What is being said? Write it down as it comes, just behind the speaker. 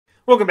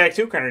Welcome back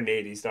to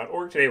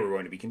Carneades.org. Today we're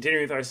going to be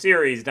continuing with our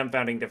series,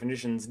 Dumbfounding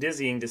Definitions,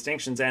 Dizzying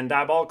Distinctions, and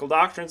Diabolical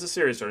Doctrines, a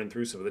series starting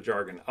through some of the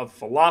jargon of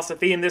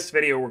philosophy. In this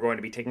video, we're going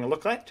to be taking a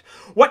look at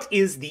what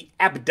is the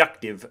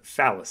abductive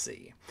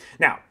fallacy.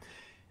 Now,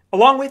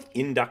 along with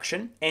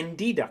induction and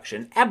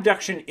deduction,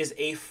 abduction is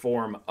a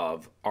form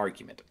of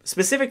argument.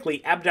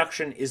 Specifically,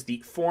 abduction is the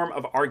form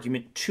of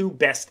argument to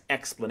best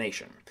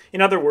explanation.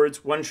 In other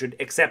words, one should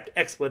accept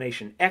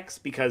explanation X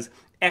because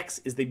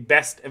X is the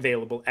best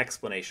available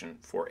explanation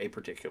for a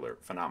particular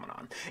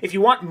phenomenon. If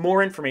you want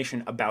more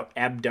information about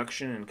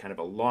abduction and kind of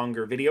a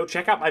longer video,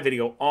 check out my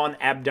video on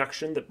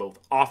abduction that both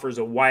offers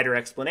a wider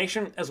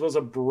explanation as well as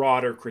a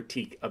broader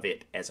critique of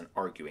it as an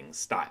arguing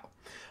style.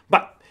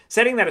 But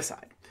setting that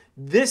aside,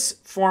 this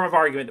form of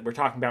argument that we're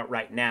talking about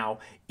right now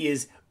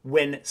is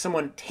when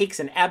someone takes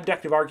an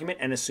abductive argument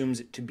and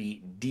assumes it to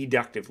be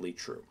deductively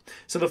true.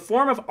 So the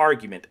form of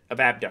argument of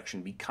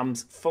abduction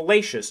becomes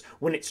fallacious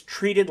when it's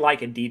treated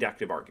like a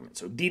deductive argument.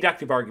 So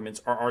deductive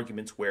arguments are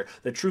arguments where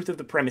the truth of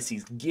the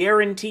premises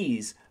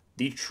guarantees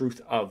the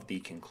truth of the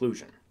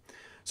conclusion.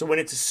 So when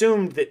it's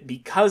assumed that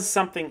because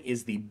something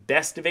is the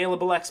best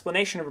available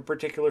explanation of a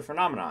particular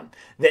phenomenon,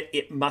 that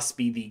it must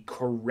be the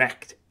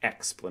correct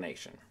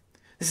explanation.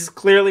 This is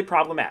clearly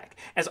problematic,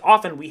 as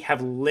often we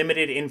have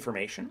limited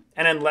information,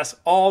 and unless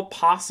all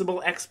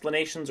possible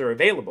explanations are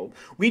available,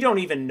 we don't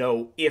even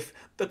know if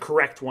the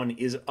correct one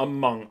is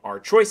among our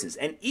choices.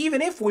 And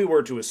even if we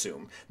were to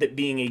assume that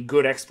being a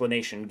good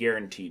explanation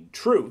guaranteed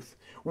truth,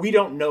 we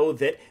don't know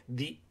that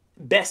the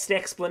best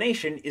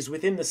explanation is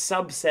within the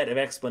subset of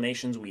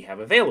explanations we have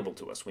available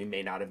to us. We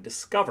may not have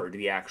discovered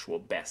the actual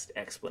best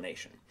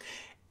explanation.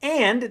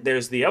 And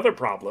there's the other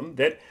problem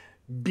that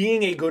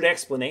being a good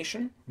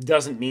explanation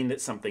doesn't mean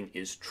that something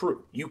is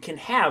true. You can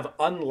have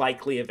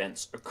unlikely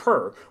events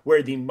occur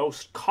where the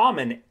most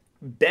common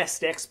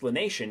best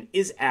explanation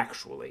is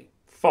actually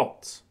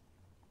false.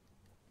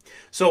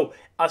 So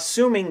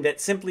assuming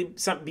that simply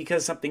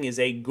because something is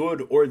a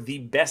good or the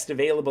best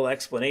available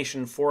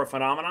explanation for a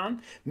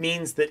phenomenon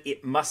means that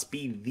it must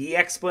be the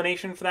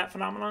explanation for that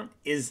phenomenon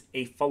is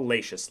a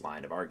fallacious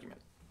line of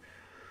argument.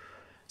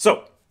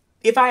 So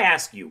if I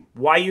ask you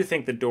why you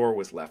think the door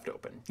was left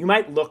open, you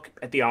might look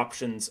at the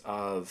options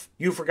of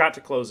you forgot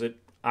to close it,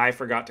 I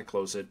forgot to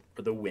close it,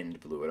 or the wind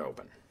blew it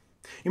open.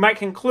 You might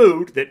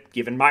conclude that,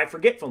 given my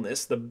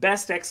forgetfulness, the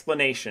best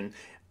explanation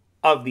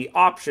of the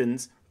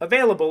options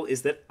available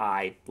is that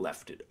I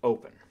left it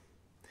open.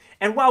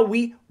 And while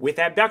we, with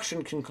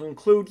abduction, can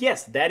conclude,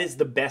 yes, that is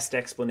the best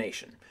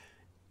explanation,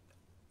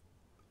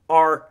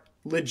 our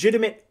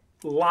legitimate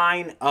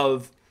line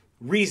of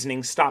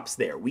reasoning stops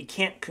there. We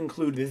can't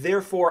conclude,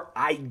 therefore,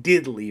 I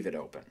did leave it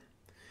open.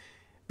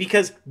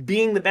 Because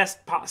being the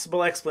best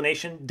possible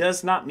explanation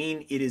does not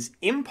mean it is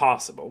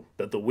impossible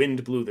that the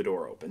wind blew the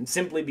door open.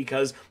 Simply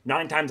because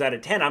 9 times out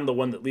of 10 I'm the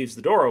one that leaves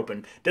the door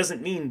open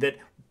doesn't mean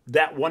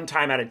that 1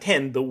 time out of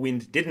 10 the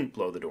wind didn't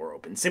blow the door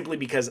open. Simply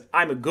because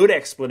I'm a good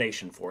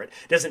explanation for it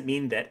doesn't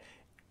mean that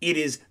it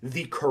is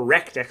the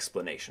correct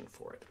explanation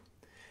for it.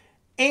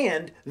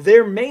 And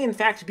there may in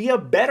fact be a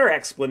better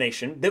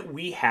explanation that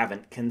we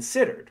haven't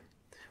considered,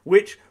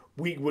 which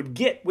we would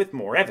get with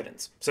more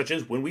evidence, such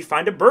as when we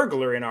find a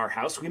burglar in our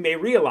house, we may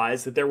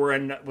realize that there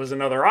was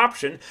another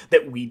option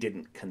that we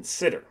didn't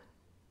consider.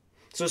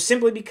 So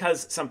simply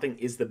because something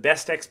is the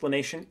best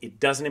explanation, it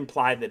doesn't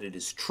imply that it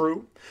is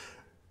true,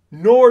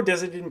 nor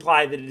does it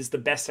imply that it is the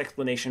best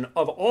explanation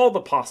of all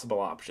the possible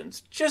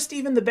options, just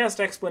even the best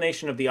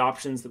explanation of the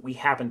options that we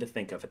happen to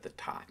think of at the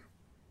time.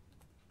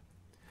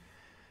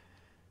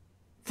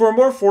 For a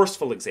more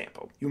forceful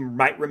example, you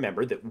might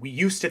remember that we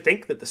used to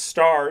think that the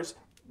stars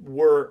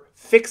were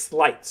fixed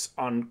lights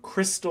on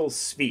crystal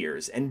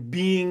spheres, and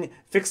being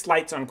fixed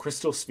lights on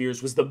crystal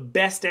spheres was the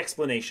best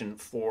explanation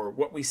for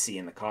what we see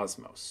in the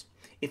cosmos.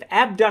 If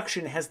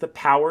abduction has the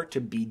power to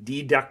be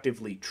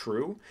deductively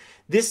true,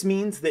 this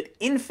means that,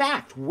 in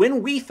fact,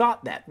 when we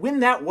thought that, when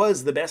that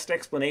was the best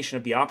explanation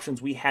of the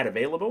options we had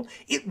available,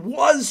 it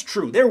was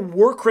true. There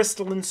were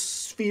crystalline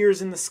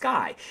spheres in the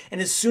sky. And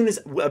as soon as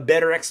a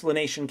better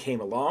explanation came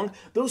along,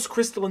 those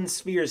crystalline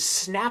spheres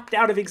snapped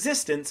out of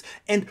existence,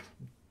 and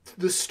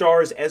the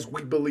stars, as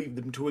we believed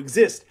them to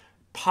exist,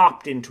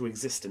 popped into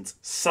existence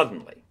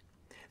suddenly.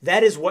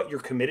 That is what you're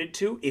committed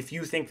to if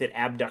you think that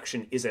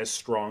abduction is as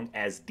strong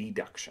as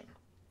deduction,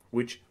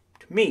 which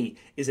to me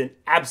is an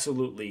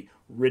absolutely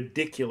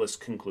ridiculous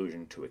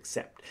conclusion to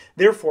accept.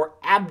 Therefore,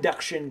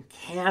 abduction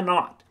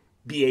cannot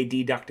be a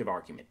deductive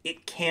argument.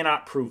 It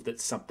cannot prove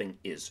that something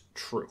is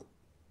true.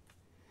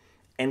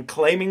 And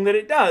claiming that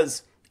it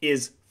does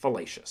is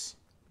fallacious.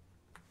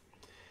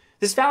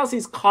 This fallacy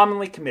is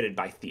commonly committed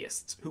by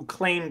theists who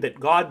claim that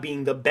God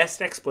being the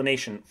best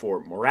explanation for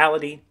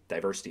morality,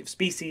 diversity of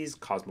species,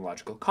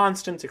 cosmological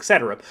constants,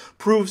 etc.,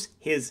 proves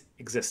his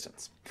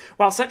existence.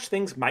 While such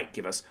things might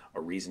give us a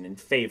reason in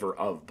favor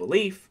of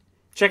belief,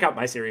 check out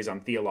my series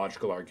on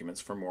theological arguments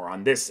for more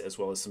on this, as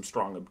well as some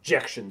strong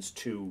objections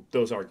to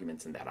those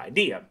arguments and that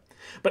idea.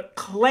 But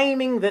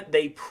claiming that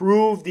they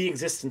prove the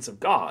existence of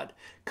God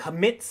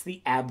commits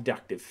the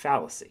abductive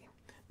fallacy,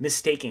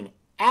 mistaking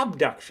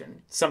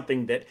abduction,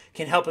 something that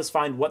can help us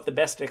find what the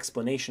best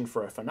explanation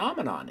for a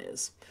phenomenon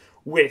is,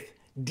 with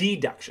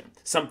deduction,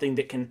 something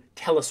that can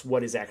tell us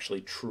what is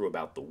actually true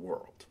about the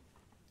world.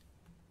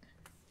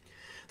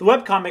 The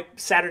webcomic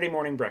Saturday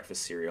Morning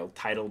Breakfast Cereal,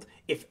 titled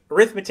If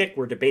Arithmetic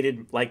Were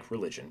Debated Like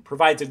Religion,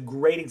 provides a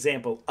great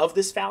example of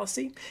this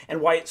fallacy and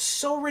why it's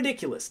so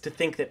ridiculous to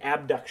think that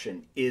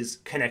abduction is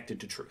connected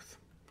to truth.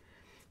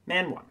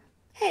 Man 1.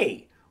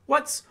 Hey,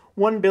 what's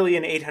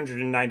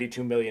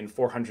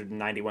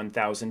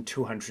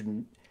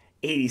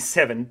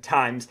 1,892,491,287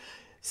 times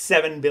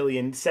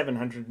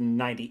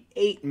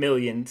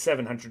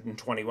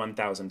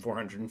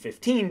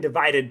 7,798,721,415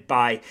 divided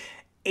by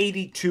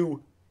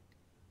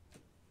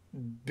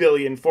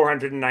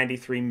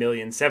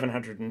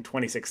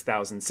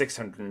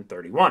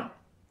 82,493,726,631?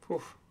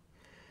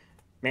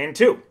 Man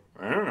 2.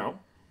 I don't know.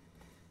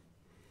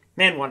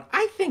 Man 1.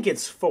 I think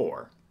it's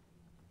 4.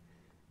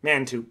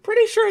 Man 2.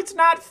 Pretty sure it's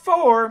not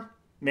 4.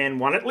 Man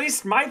 1. At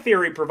least my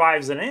theory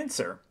provides an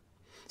answer.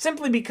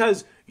 Simply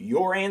because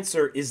your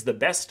answer is the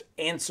best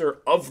answer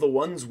of the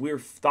ones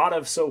we've thought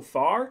of so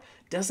far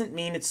doesn't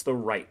mean it's the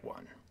right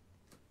one.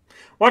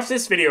 Watch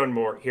this video and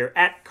more here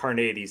at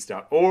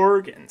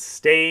Carneades.org, and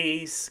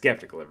stay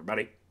skeptical,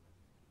 everybody.